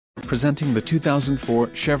Presenting the 2004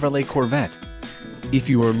 Chevrolet Corvette. If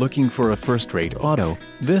you are looking for a first-rate auto,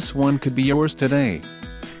 this one could be yours today.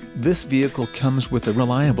 This vehicle comes with a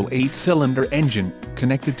reliable 8-cylinder engine,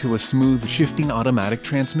 connected to a smooth shifting automatic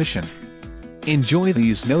transmission. Enjoy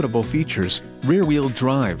these notable features: rear-wheel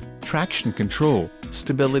drive, traction control,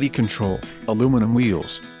 stability control, aluminum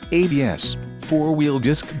wheels, ABS, 4-wheel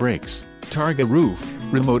disc brakes, targa roof,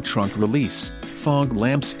 remote trunk release, fog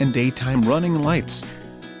lamps and daytime running lights.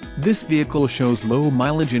 This vehicle shows low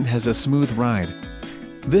mileage and has a smooth ride.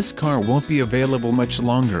 This car won't be available much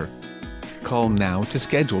longer. Call now to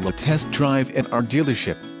schedule a test drive at our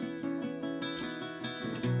dealership.